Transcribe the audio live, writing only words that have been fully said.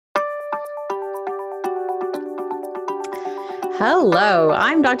Hello,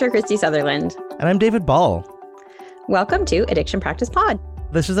 I'm Dr. Christy Sutherland. And I'm David Ball. Welcome to Addiction Practice Pod.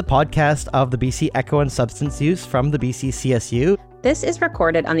 This is a podcast of the BC Echo and Substance Use from the BC CSU. This is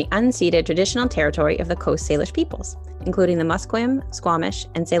recorded on the unceded traditional territory of the Coast Salish peoples, including the Musqueam, Squamish,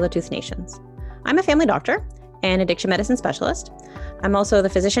 and Tsleil-Waututh nations. I'm a family doctor and addiction medicine specialist. I'm also the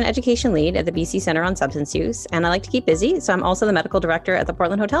physician education lead at the BC Centre on Substance Use, and I like to keep busy, so I'm also the medical director at the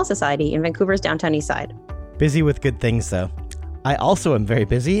Portland Hotel Society in Vancouver's downtown east side. Busy with good things, though. I also am very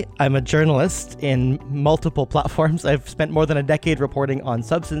busy. I'm a journalist in multiple platforms. I've spent more than a decade reporting on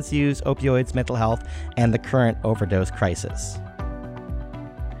substance use, opioids, mental health, and the current overdose crisis.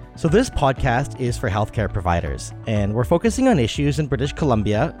 So this podcast is for healthcare providers, and we're focusing on issues in British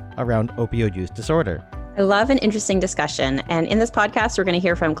Columbia around opioid use disorder. I love an interesting discussion, and in this podcast, we're going to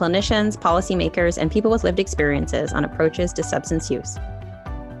hear from clinicians, policymakers, and people with lived experiences on approaches to substance use.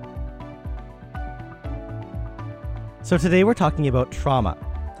 So today we're talking about trauma.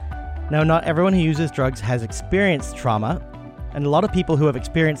 Now, not everyone who uses drugs has experienced trauma, and a lot of people who have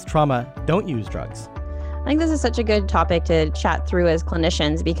experienced trauma don't use drugs. I think this is such a good topic to chat through as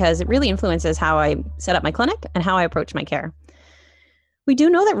clinicians because it really influences how I set up my clinic and how I approach my care. We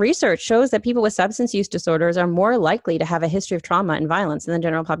do know that research shows that people with substance use disorders are more likely to have a history of trauma and violence than the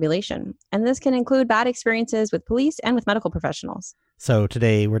general population. And this can include bad experiences with police and with medical professionals. So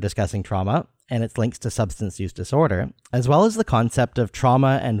today we're discussing trauma and its links to substance use disorder, as well as the concept of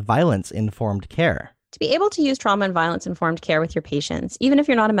trauma and violence-informed care. To be able to use trauma and violence-informed care with your patients, even if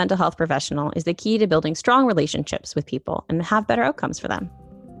you're not a mental health professional, is the key to building strong relationships with people and have better outcomes for them.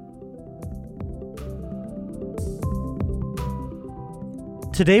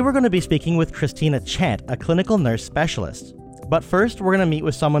 Today we're going to be speaking with Christina Chant, a clinical nurse specialist. But first, we're going to meet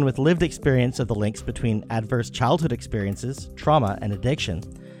with someone with lived experience of the links between adverse childhood experiences, trauma, and addiction.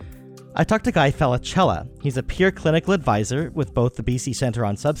 I talked to Guy Felicella. He's a peer clinical advisor with both the BC Centre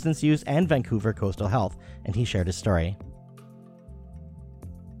on Substance Use and Vancouver Coastal Health, and he shared his story.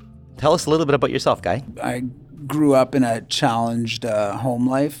 Tell us a little bit about yourself, Guy. I grew up in a challenged home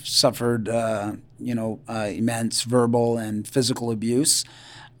life, suffered immense verbal and physical abuse,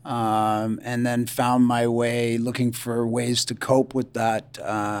 and then found my way looking for ways to cope with that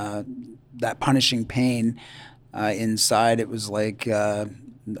punishing pain inside. It was like a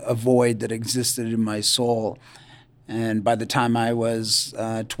void that existed in my soul. And by the time I was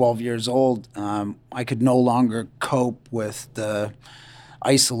 12 years old, I could no longer cope with the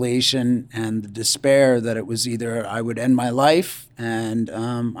isolation and the despair that it was either I would end my life, and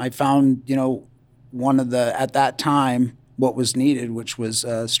I found, at that time, what was needed, which was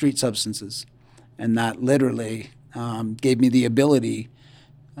street substances. And that literally gave me the ability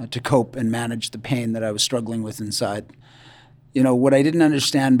to cope and manage the pain that I was struggling with inside. What I didn't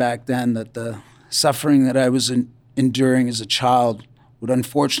understand back then, that the suffering that I was enduring as a child would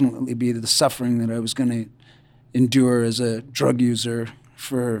unfortunately be the suffering that I was going to endure as a drug user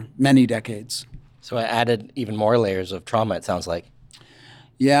for many decades. So it added even more layers of trauma, it sounds like.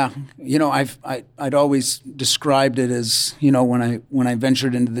 Yeah, I'd always described it as, when I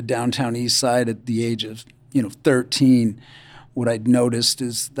ventured into the downtown east side at the age of 13, what I'd noticed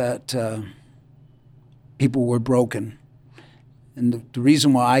is that people were broken. And the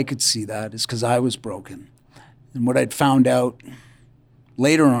reason why I could see that is because I was broken. And what I'd found out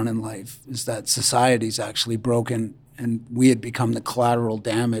later on in life is that society's actually broken, and we had become the collateral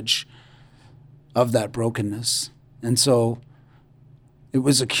damage of that brokenness. And so it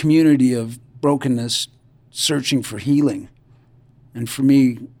was a community of brokenness searching for healing. And for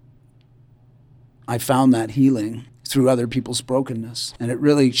me, I found that healing through other people's brokenness. And it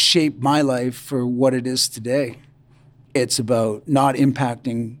really shaped my life for what it is today. It's about not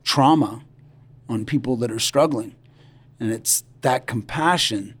impacting trauma on people that are struggling. And it's that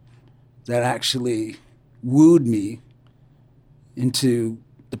compassion that actually wooed me into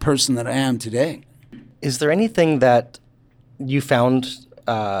the person that I am today. Is there anything that you found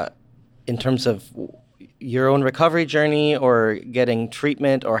in terms of your own recovery journey or getting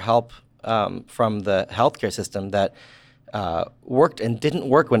treatment or help from the healthcare system that worked and didn't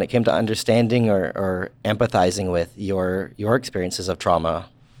work when it came to understanding or empathizing with your experiences of trauma?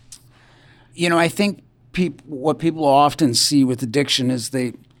 I think what people often see with addiction is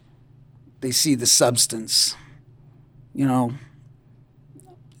they see the substance.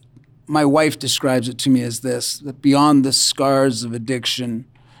 My wife describes it to me as this, that beyond the scars of addiction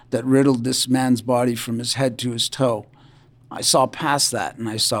that riddled this man's body from his head to his toe, I saw past that, and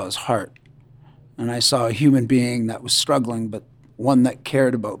I saw his heart. And I saw a human being that was struggling, but one that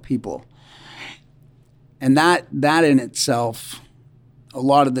cared about people. And that in itself a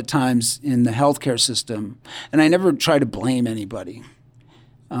lot of the times in the healthcare system, and I never try to blame anybody,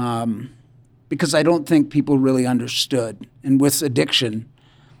 because I don't think people really understood. And with addiction,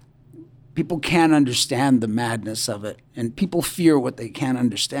 people can't understand the madness of it, and people fear what they can't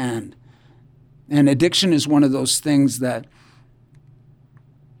understand. And addiction is one of those things that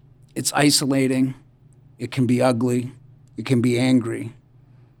it's isolating, it can be ugly, it can be angry,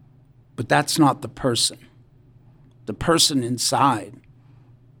 but that's not the person. The person inside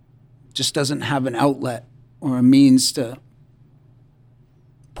just doesn't have an outlet or a means to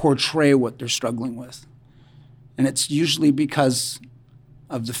portray what they're struggling with. And it's usually because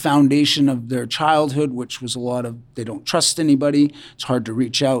of the foundation of their childhood, which was a lot of they don't trust anybody, it's hard to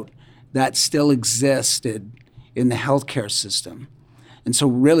reach out. That still existed in the healthcare system. And so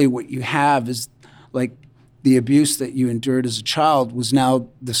really what you have is like the abuse that you endured as a child was now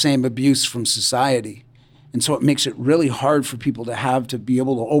the same abuse from society. And so it makes it really hard for people to be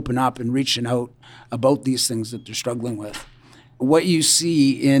able to open up and reaching out about these things that they're struggling with. What you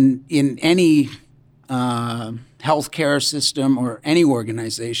see in any healthcare system or any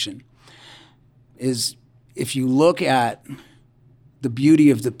organization is if you look at the beauty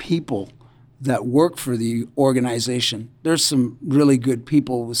of the people that work for the organization, there's some really good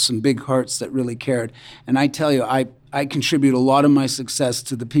people with some big hearts that really cared. And I tell you, I contribute a lot of my success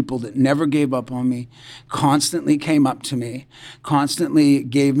to the people that never gave up on me, constantly came up to me, constantly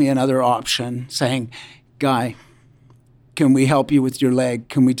gave me another option, saying, Guy, can we help you with your leg?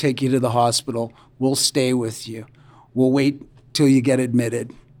 Can we take you to the hospital? We'll stay with you. We'll wait till you get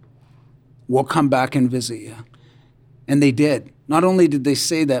admitted. We'll come back and visit you. And they did. Not only did they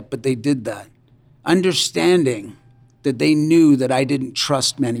say that, but they did that. Understanding that they knew that I didn't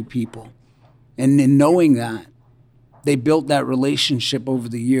trust many people. And in knowing that, they built that relationship over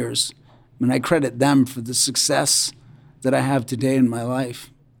the years. And I credit them for the success that I have today in my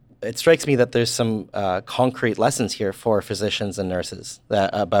life. It strikes me that there's some concrete lessons here for physicians and nurses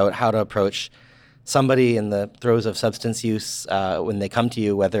about how to approach somebody in the throes of substance use when they come to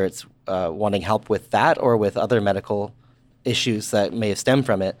you, whether it's wanting help with that or with other medical issues that may stem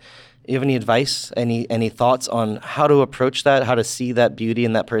from it. Do you have any advice, any thoughts on how to approach that, how to see that beauty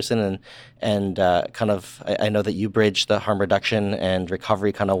in that person and kind of, I know that you bridge the harm reduction and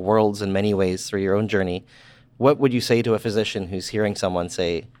recovery kind of worlds in many ways through your own journey. What would you say to a physician who's hearing someone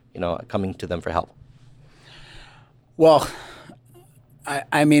say, coming to them for help? Well,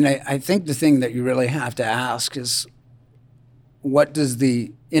 I think the thing that you really have to ask is, what does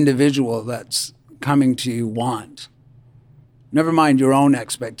the individual that's coming to you want? Never mind your own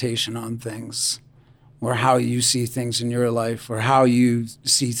expectation on things or how you see things in your life or how you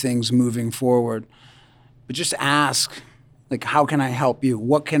see things moving forward. But just ask, like, how can I help you?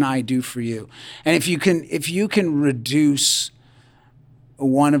 What can I do for you? And if you can reduce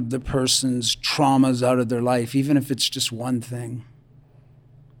one of the person's traumas out of their life, even if it's just one thing,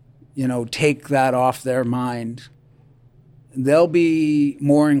 take that off their mind, they'll be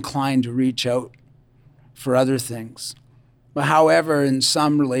more inclined to reach out for other things. But however, in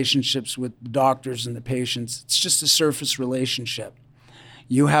some relationships with the doctors and the patients, it's just a surface relationship.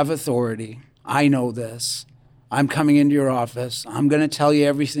 You have authority. I know this. I'm coming into your office. I'm going to tell you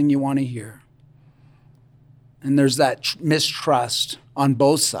everything you want to hear. And there's that mistrust on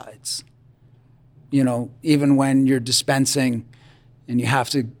both sides. Even when you're dispensing and you have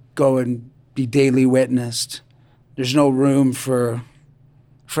to go and be daily witnessed, there's no room for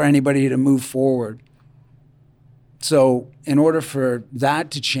anybody to move forward. So in order for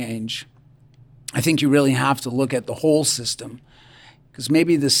that to change, I think you really have to look at the whole system, because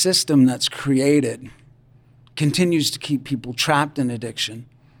maybe the system that's created continues to keep people trapped in addiction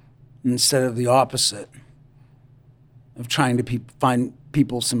instead of the opposite, of trying to find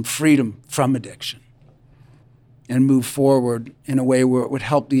people some freedom from addiction and move forward in a way where it would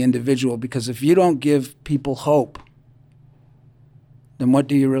help the individual. Because if you don't give people hope, then what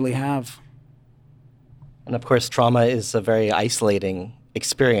do you really have? And of course, trauma is a very isolating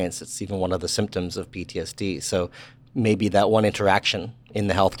experience. It's even one of the symptoms of PTSD. So maybe that one interaction in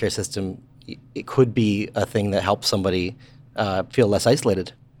the healthcare system, it could be a thing that helps somebody feel less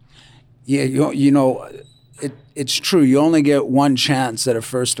isolated. Yeah, it's true. You only get one chance at a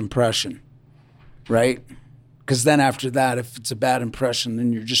first impression, right? Because then after that, if it's a bad impression,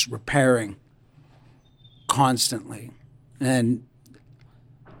 then you're just repairing constantly. And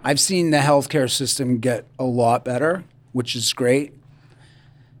I've seen the healthcare system get a lot better, which is great.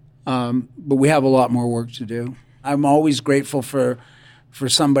 But we have a lot more work to do. I'm always grateful for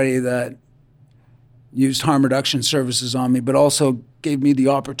somebody that used harm reduction services on me, but also gave me the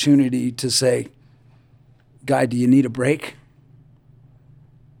opportunity to say, Guy, do you need a break?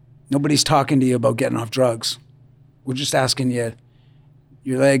 Nobody's talking to you about getting off drugs. We're just asking you,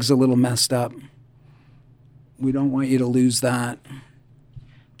 your leg's a little messed up. We don't want you to lose that.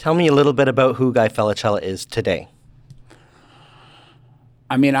 Tell me a little bit about who Guy Felicella is today.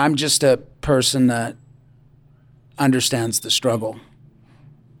 I mean, I'm just a person that understands the struggle.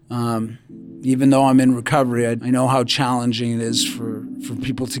 Even though I'm in recovery, I know how challenging it is for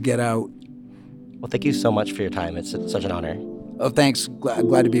people to get out. Well, thank you so much for your time. It's such an honor. Oh, thanks.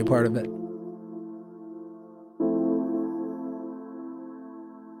 Glad to be a part of it.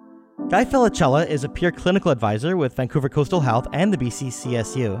 Guy Felicella is a peer clinical advisor with Vancouver Coastal Health and the BC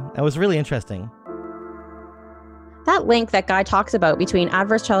CSU. That was really interesting. That link that Guy talks about between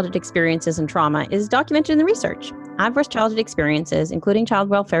adverse childhood experiences and trauma is documented in the research. Adverse childhood experiences, including child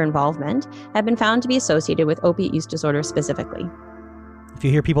welfare involvement, have been found to be associated with opiate use disorder specifically. If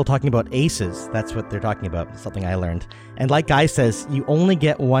you hear people talking about ACEs, that's what they're talking about, something I learned. And like Guy says, you only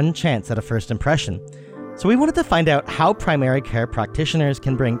get one chance at a first impression. So we wanted to find out how primary care practitioners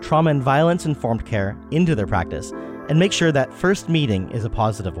can bring trauma and violence-informed care into their practice and make sure that first meeting is a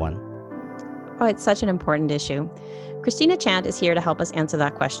positive one. Oh, it's such an important issue. Christina Chant is here to help us answer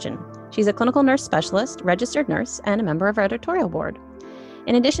that question. She's a clinical nurse specialist, registered nurse, and a member of our editorial board.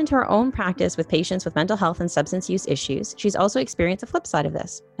 In addition to her own practice with patients with mental health and substance use issues, she's also experienced the flip side of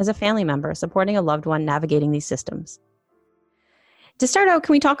this, as a family member supporting a loved one navigating these systems. To start out,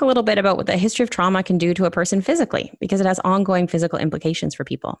 can we talk a little bit about what the history of trauma can do to a person physically, because it has ongoing physical implications for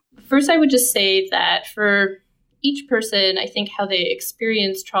people? First, I would just say that for each person, I think how they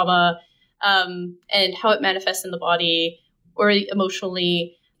experience trauma and how it manifests in the body or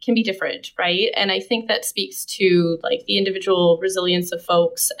emotionally can be different, right? And I think that speaks to like the individual resilience of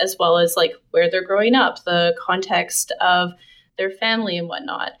folks, as well as like where they're growing up, the context of their family and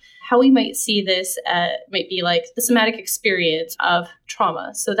whatnot. How we might see this might be like the somatic experience of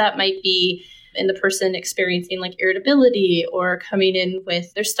trauma. So that might be in the person experiencing like irritability or coming in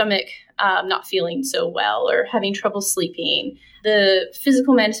with their stomach not feeling so well or having trouble sleeping. The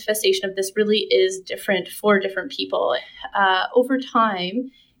physical manifestation of this really is different for different people. Over time,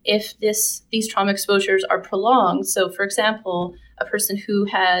 if these trauma exposures are prolonged, so for example, a person who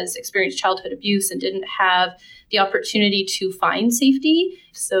has experienced childhood abuse and didn't have the opportunity to find safety,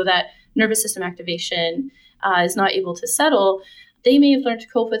 so that nervous system activation is not able to settle, they may have learned to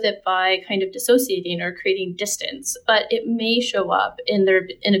cope with it by kind of dissociating or creating distance, but it may show up in their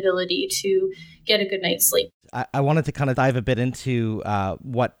inability to get a good night's sleep. I wanted to kind of dive a bit into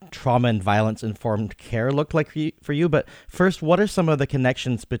what trauma and violence-informed care looked like for you, but first, what are some of the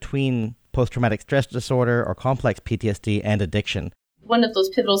connections between post-traumatic stress disorder or complex PTSD and addiction? One of those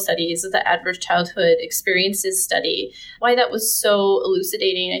pivotal studies is the Adverse Childhood Experiences study. Why that was so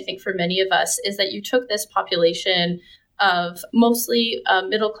elucidating, I think, for many of us, is that you took this population of mostly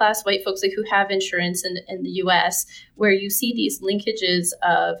middle-class white folks like who have insurance in the U.S., where you see these linkages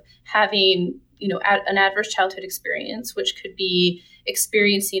of having an adverse childhood experience, which could be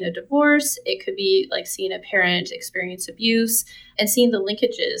experiencing a divorce. It could be like seeing a parent experience abuse and seeing the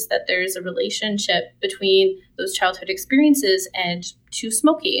linkages that there's a relationship between those childhood experiences and to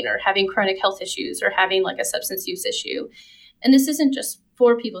smoking or having chronic health issues or having like a substance use issue. And this isn't just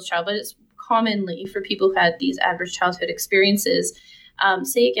for people's child, but it's commonly for people who had these adverse childhood experiences.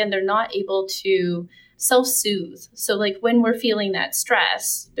 Say again, they're not able to self-soothe. So like when we're feeling that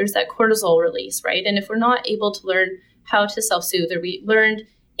stress, there's that cortisol release, right? And if we're not able to learn how to self-soothe, or we learned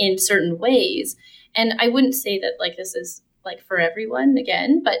in certain ways, and I wouldn't say that like this is like for everyone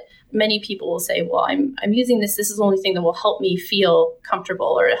again, but many people will say, well, I'm using this. This is the only thing that will help me feel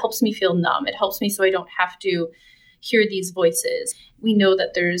comfortable, or it helps me feel numb. It helps me so I don't have to hear these voices. We know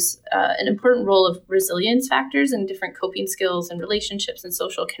that there's an important role of resilience factors and different coping skills and relationships and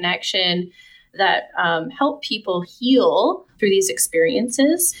social connection that help people heal through these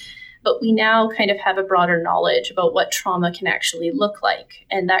experiences. But we now kind of have a broader knowledge about what trauma can actually look like.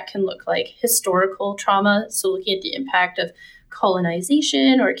 And that can look like historical trauma, so looking at the impact of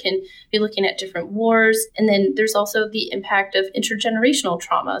colonization, or it can be looking at different wars. And then there's also the impact of intergenerational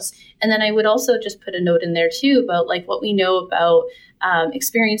traumas. And then I would also just put a note in there too about like what we know about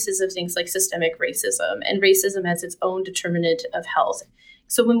experiences of things like systemic racism and racism as its own determinant of health.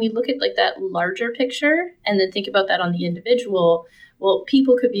 So when we look at like that larger picture and then think about that on the individual, well,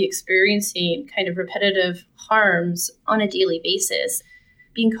 people could be experiencing kind of repetitive harms on a daily basis.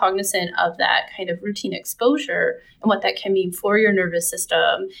 Being cognizant of that kind of routine exposure and what that can mean for your nervous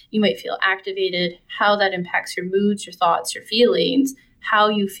system. You might feel activated, how that impacts your moods, your thoughts, your feelings, how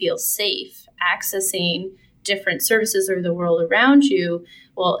you feel safe accessing different services or the world around you.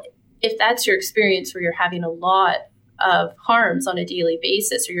 Well, if that's your experience where you're having a lot of harms on a daily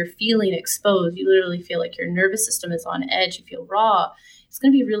basis, or you're feeling exposed, you literally feel like your nervous system is on edge, you feel raw, it's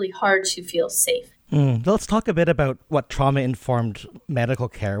going to be really hard to feel safe. Let's talk a bit about what trauma-informed medical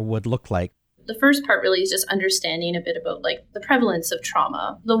care would look like. The first part really is just understanding a bit about like the prevalence of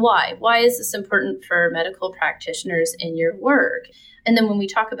trauma, the why. Why is this important for medical practitioners in your work? And then when we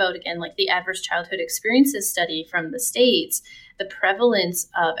talk about, again, like the Adverse Childhood Experiences study from the States, the prevalence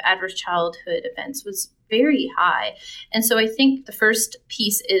of adverse childhood events was very high. And so I think the first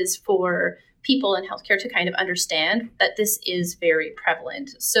piece is for people in healthcare to kind of understand that this is very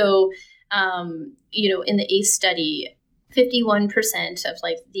prevalent. So, in the ACE study, 51% of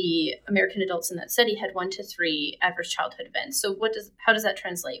like the American adults in that study had 1 to 3 adverse childhood events. So how does that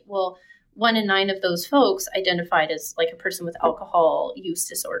translate? Well, 1 in 9 of those folks identified as like a person with alcohol use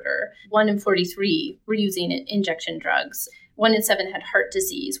disorder. 1 in 43 were using injection drugs. 1 in 7 had heart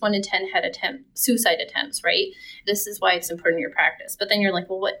disease. 1 in 10 had suicide attempts, right? This is why it's important in your practice. But then you're like,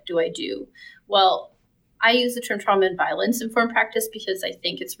 well, what do I do? Well, I use the term trauma and violence informed practice because I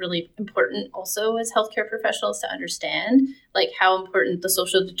think it's really important also as healthcare professionals to understand like how important the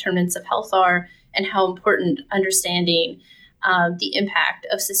social determinants of health are and how important understanding the impact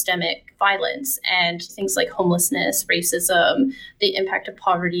of systemic violence and things like homelessness, racism, the impact of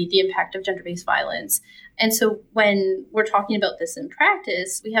poverty, the impact of gender-based violence. And so when we're talking about this in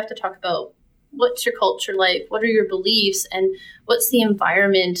practice, we have to talk about what's your culture like, what are your beliefs, and what's the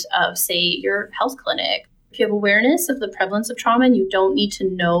environment of, say, your health clinic. If you have awareness of the prevalence of trauma and you don't need to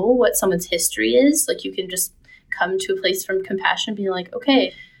know what someone's history is, like you can just come to a place from compassion, being like,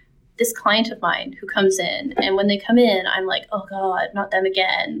 okay, this client of mine who comes in, and when they come in, I'm like, oh God, not them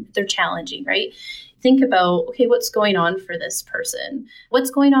again. They're challenging, right? Think about, okay, what's going on for this person?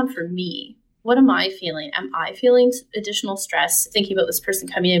 What's going on for me? What am I feeling? Am I feeling additional stress thinking about this person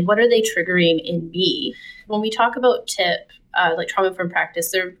coming in? What are they triggering in me? When we talk about TIP, like trauma-informed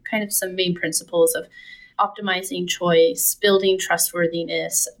practice, there are kind of some main principles of optimizing choice, building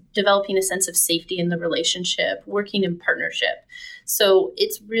trustworthiness, developing a sense of safety in the relationship, working in partnership. So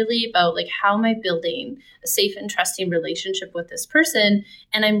it's really about like, how am I building a safe and trusting relationship with this person?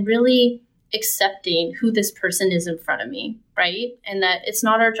 And I'm really accepting who this person is in front of me, right? And that it's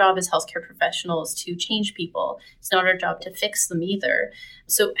not our job as healthcare professionals to change people. It's not our job to fix them either.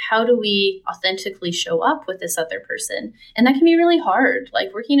 So how do we authentically show up with this other person? And that can be really hard.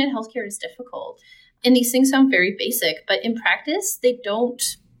 Like working in healthcare is difficult. And these things sound very basic, but in practice, they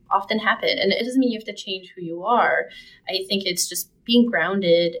don't often happen. And it doesn't mean you have to change who you are. I think it's just being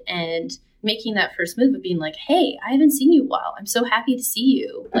grounded and making that first move of being like, hey, I haven't seen you in a while. I'm so happy to see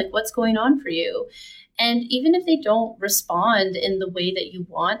you. Like, what's going on for you? And even if they don't respond in the way that you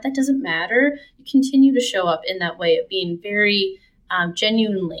want, that doesn't matter. You continue to show up in that way of being very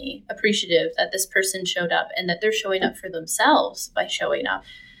genuinely appreciative that this person showed up and that they're showing up for themselves by showing up.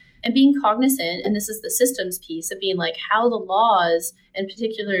 And being cognizant, and this is the systems piece of being like how the laws, in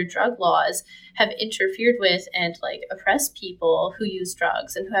particular drug laws, have interfered with and like oppressed people who use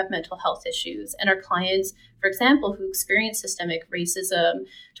drugs and who have mental health issues. And our clients, for example, who experience systemic racism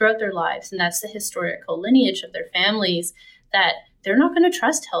throughout their lives, and that's the historical lineage of their families, that they're not going to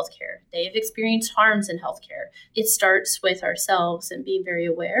trust healthcare. They have experienced harms in healthcare. It starts with ourselves and being very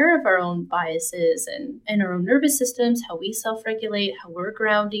aware of our own biases and our own nervous systems, how we self-regulate, how we're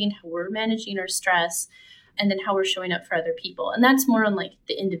grounding, how we're managing our stress, and then how we're showing up for other people. And that's more on like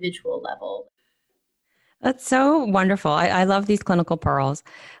the individual level. That's so wonderful. I love these clinical pearls.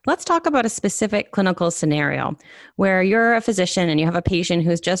 Let's talk about a specific clinical scenario where you're a physician and you have a patient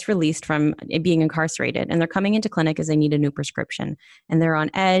who's just released from being incarcerated and they're coming into clinic as they need a new prescription and they're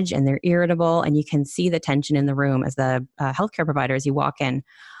on edge and they're irritable and you can see the tension in the room as the healthcare provider as you walk in.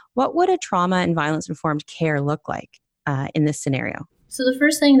 What would a trauma and violence informed care look like in this scenario? So the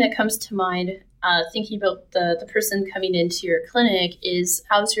first thing that comes to mind thinking about the person coming into your clinic is,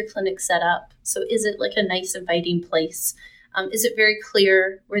 how's your clinic set up? So is it like a nice inviting place? Is it very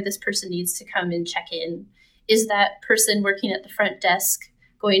clear where this person needs to come and check in? Is that person working at the front desk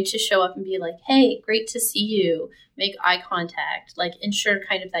going to show up and be like, hey, great to see you, make eye contact, like ensure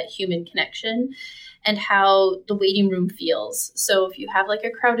kind of that human connection? And how the waiting room feels. So if you have like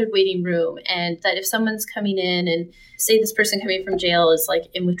a crowded waiting room and that if someone's coming in and say this person coming from jail is like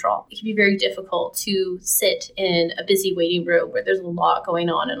in withdrawal, it can be very difficult to sit in a busy waiting room where there's a lot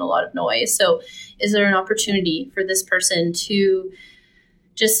going on and a lot of noise. So is there an opportunity for this person to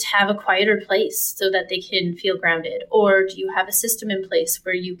just have a quieter place so that they can feel grounded? Or do you have a system in place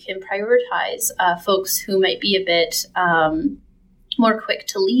where you can prioritize folks who might be a bit more quick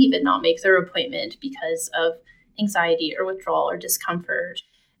to leave and not make their appointment because of anxiety or withdrawal or discomfort?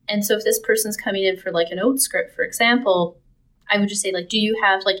 And so if this person's coming in for like an oat script, for example, I would just say, like, do you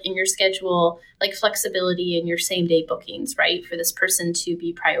have like in your schedule, like flexibility in your same day bookings, right? For this person to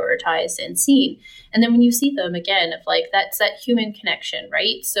be prioritized and seen. And then when you see them again, if like that's that human connection,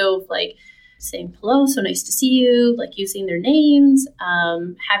 right? So like saying hello, so nice to see you, like using their names,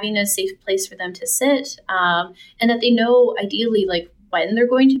 having a safe place for them to sit, and that they know ideally like when they're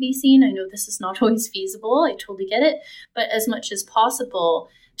going to be seen. I know this is not always feasible. I totally get it. But as much as possible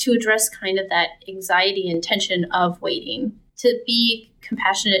to address kind of that anxiety and tension of waiting, to be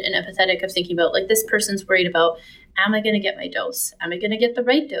compassionate and empathetic of thinking about like this person's worried about, am I going to get my dose? Am I going to get the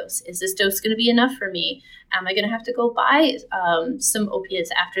right dose? Is this dose going to be enough for me? Am I going to have to go buy some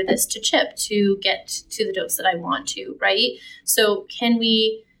opiates after this to chip to get to the dose that I want to, right? So can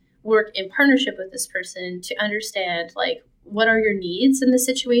we work in partnership with this person to understand like, what are your needs in the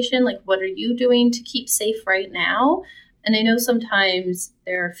situation? Like, what are you doing to keep safe right now? And I know sometimes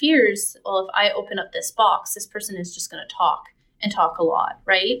there are fears, well, if I open up this box, this person is just going to talk and talk a lot,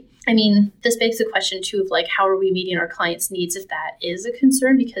 right? I mean, this begs the question too of like, how are we meeting our clients' needs if that is a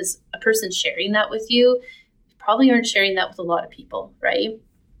concern? Because a person sharing that with you probably aren't sharing that with a lot of people, right?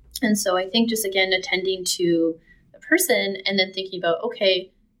 And so I think just again, attending to the person and then thinking about,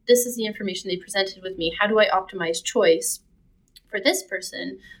 okay, this is the information they presented with me. How do I optimize choice for this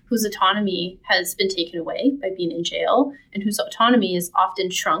person whose autonomy has been taken away by being in jail and whose autonomy is often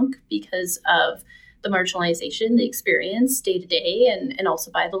shrunk because of the marginalization they experience day to day and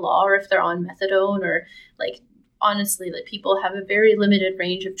also by the law, or if they're on methadone, or like, honestly, like people have a very limited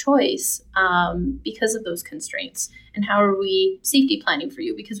range of choice because of those constraints. And how are we safety planning for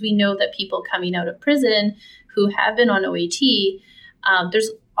you? Because we know that people coming out of prison who have been on OAT, there's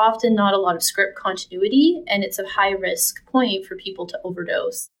often not a lot of script continuity, and it's a high risk point for people to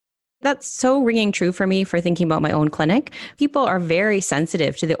overdose. That's so ringing true for me for thinking about my own clinic. People are very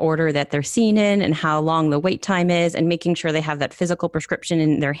sensitive to the order that they're seen in and how long the wait time is, and making sure they have that physical prescription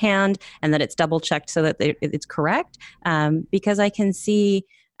in their hand and that it's double checked so that it's correct. Because I can see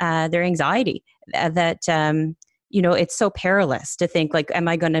their anxiety that, it's so perilous to think like, am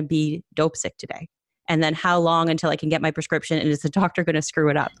I going to be dope sick today? And then how long until I can get my prescription? And is the doctor going to screw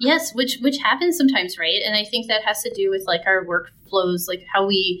it up? Yes, which happens sometimes, right? And I think that has to do with like our workflows, like how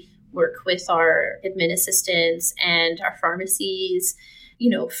we work with our admin assistants and our pharmacies.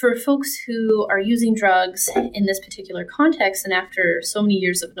 For folks who are using drugs in this particular context, and after so many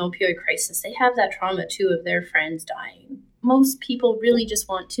years of an opioid crisis, they have that trauma too of their friends dying. Most people really just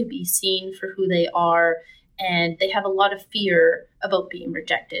want to be seen for who they are. And they have a lot of fear about being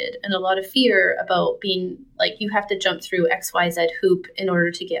rejected and a lot of fear about being like, you have to jump through XYZ hoop in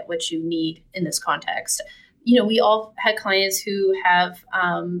order to get what you need in this context. We all had clients who have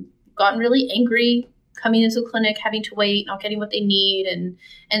gotten really angry coming into the clinic, having to wait, not getting what they need.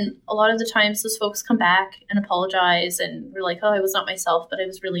 And a lot of the times those folks come back and apologize and we're like, oh, I was not myself, but I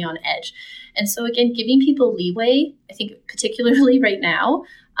was really on edge. And so again, giving people leeway, I think particularly right now,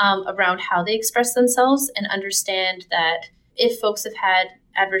 around how they express themselves, and understand that if folks have had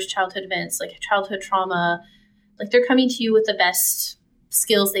adverse childhood events like childhood trauma, like they're coming to you with the best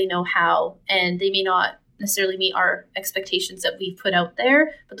skills they know how, and they may not necessarily meet our expectations that we've put out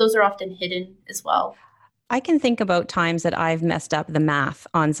there, but those are often hidden as well. I can think about times that I've messed up the math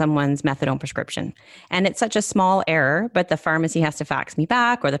on someone's methadone prescription. And it's such a small error, but the pharmacy has to fax me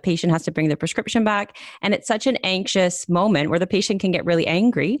back or the patient has to bring their prescription back. And it's such an anxious moment where the patient can get really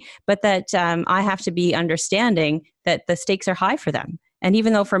angry, but that I have to be understanding that the stakes are high for them. And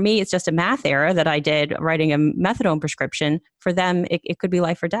even though for me, it's just a math error that I did writing a methadone prescription, for them, it could be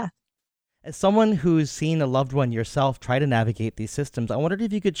life or death. As someone who's seen a loved one yourself try to navigate these systems, I wondered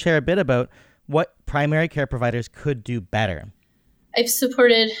if you could share a bit about what primary care providers could do better. I've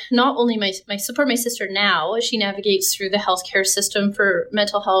supported not only my sister now as she navigates through the healthcare system for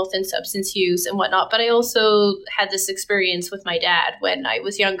mental health and substance use and whatnot, but I also had this experience with my dad when I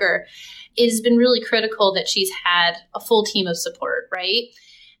was younger. It has been really critical that she's had a full team of support, right?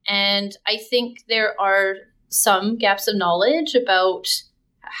 And I think there are some gaps of knowledge about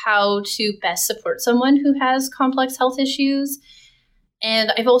how to best support someone who has complex health issues.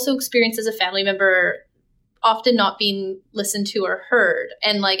 And I've also experienced as a family member often not being listened to or heard.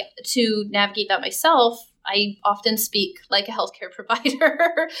 And like to navigate that myself, I often speak like a healthcare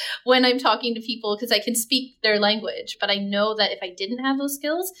provider when I'm talking to people because I can speak their language. But I know that if I didn't have those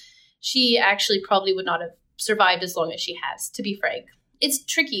skills, she actually probably would not have survived as long as she has, to be frank. It's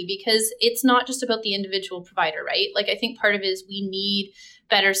tricky because it's not just about the individual provider, right? Like I think part of it is we need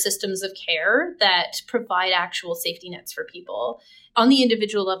better systems of care that provide actual safety nets for people. On the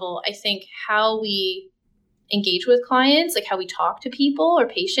individual level, I think how we engage with clients, like how we talk to people or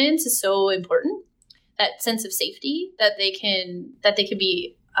patients is so important. That sense of safety that they can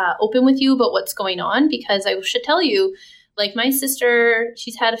be open with you about what's going on, because I should tell you, like my sister,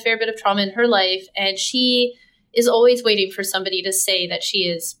 she's had a fair bit of trauma in her life, and she is always waiting for somebody to say that she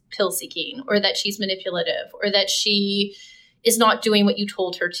is pill seeking or that she's manipulative or that she is not doing what you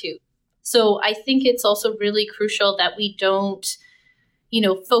told her to. So I think it's also really crucial that we don't,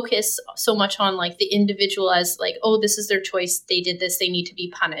 focus so much on like the individual as like, oh, this is their choice. They did this. They need to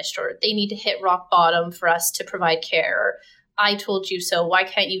be punished, or they need to hit rock bottom for us to provide care. Or I told you so. Why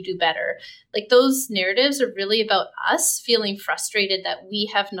can't you do better? Like those narratives are really about us feeling frustrated that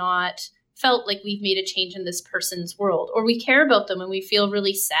we have not felt like we've made a change in this person's world, or we care about them and we feel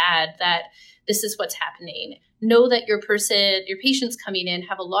really sad that this is what's happening. Know that your patients coming in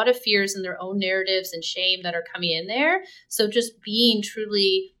have a lot of fears and their own narratives and shame that are coming in there. So just being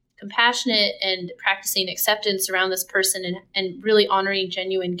truly compassionate and practicing acceptance around this person and really honoring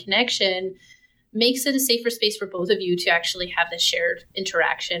genuine connection makes it a safer space for both of you to actually have this shared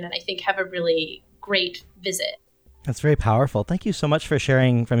interaction, and I think have a really great visit. That's very powerful. Thank you so much for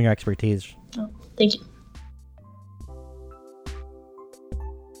sharing from your expertise. Oh, thank you.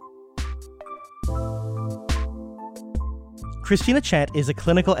 Christina Chant is a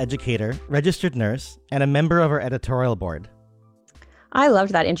clinical educator, registered nurse, and a member of our editorial board. I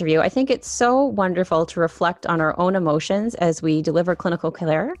loved that interview. I think it's so wonderful to reflect on our own emotions as we deliver clinical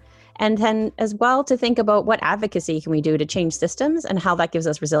care, and then as well to think about what advocacy can we do to change systems and how that gives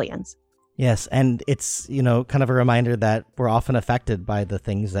us resilience. Yes, and it's, kind of a reminder that we're often affected by the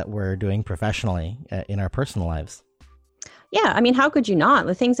things that we're doing professionally in our personal lives. Yeah, I mean, how could you not?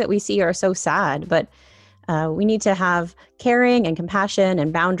 The things that we see are so sad, but we need to have caring and compassion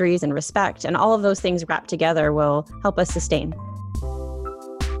and boundaries and respect, and all of those things wrapped together will help us sustain.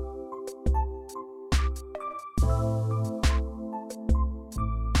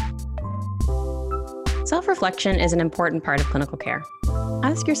 Self-reflection is an important part of clinical care.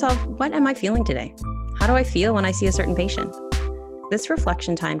 Ask yourself, what am I feeling today? How do I feel when I see a certain patient? This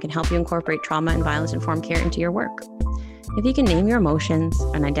reflection time can help you incorporate trauma and violence-informed care into your work. If you can name your emotions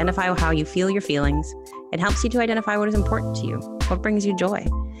and identify how you feel your feelings, it helps you to identify what is important to you, what brings you joy.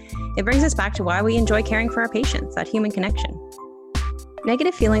 It brings us back to why we enjoy caring for our patients, that human connection.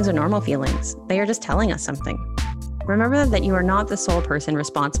 Negative feelings are normal feelings. They are just telling us something. Remember that you are not the sole person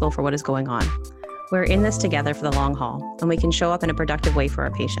responsible for what is going on. We're in this together for the long haul, and we can show up in a productive way for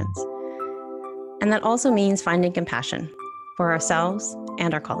our patients. And that also means finding compassion for ourselves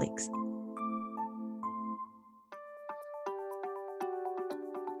and our colleagues.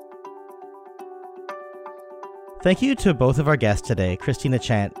 Thank you to both of our guests today, Christina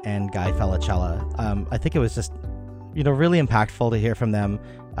Chant and Guy Felicella. I think it was just, really impactful to hear from them,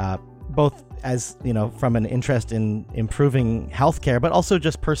 both as, from an interest in improving healthcare, but also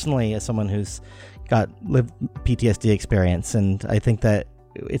just personally as someone who's lived PTSD experience. And I think that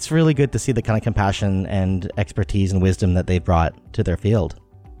it's really good to see the kind of compassion and expertise and wisdom that they've brought to their field.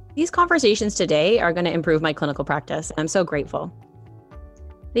 These conversations today are going to improve my clinical practice. I'm so grateful.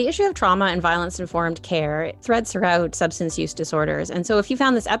 The issue of trauma and violence-informed care threads throughout substance use disorders. And so if you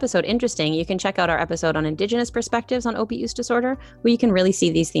found this episode interesting, you can check out our episode on Indigenous perspectives on opiate use disorder, where you can really see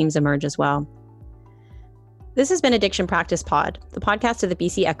these themes emerge as well. This has been Addiction Practice Pod, the podcast of the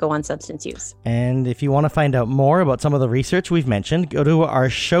BC Echo on substance use. And if you want to find out more about some of the research we've mentioned, go to our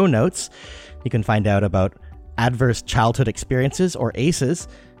show notes. You can find out about adverse childhood experiences, or ACEs,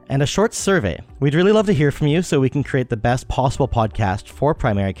 and a short survey. We'd really love to hear from you so we can create the best possible podcast for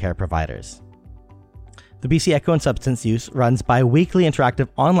primary care providers. The BC Echo on Substance Use runs bi-weekly interactive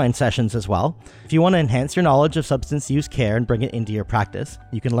online sessions as well. If you want to enhance your knowledge of substance use care and bring it into your practice,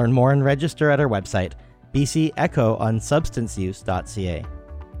 you can learn more and register at our website, bcechoonsubstanceuse.ca.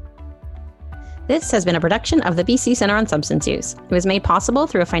 This has been a production of the BC Centre on Substance Use. It was made possible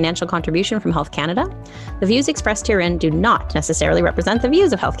through a financial contribution from Health Canada. The views expressed herein do not necessarily represent the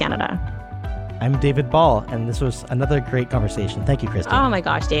views of Health Canada. I'm David Ball, and this was another great conversation. Thank you, Christy. Oh my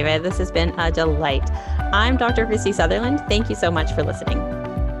gosh, David, this has been a delight. I'm Dr. Christy Sutherland. Thank you so much for listening.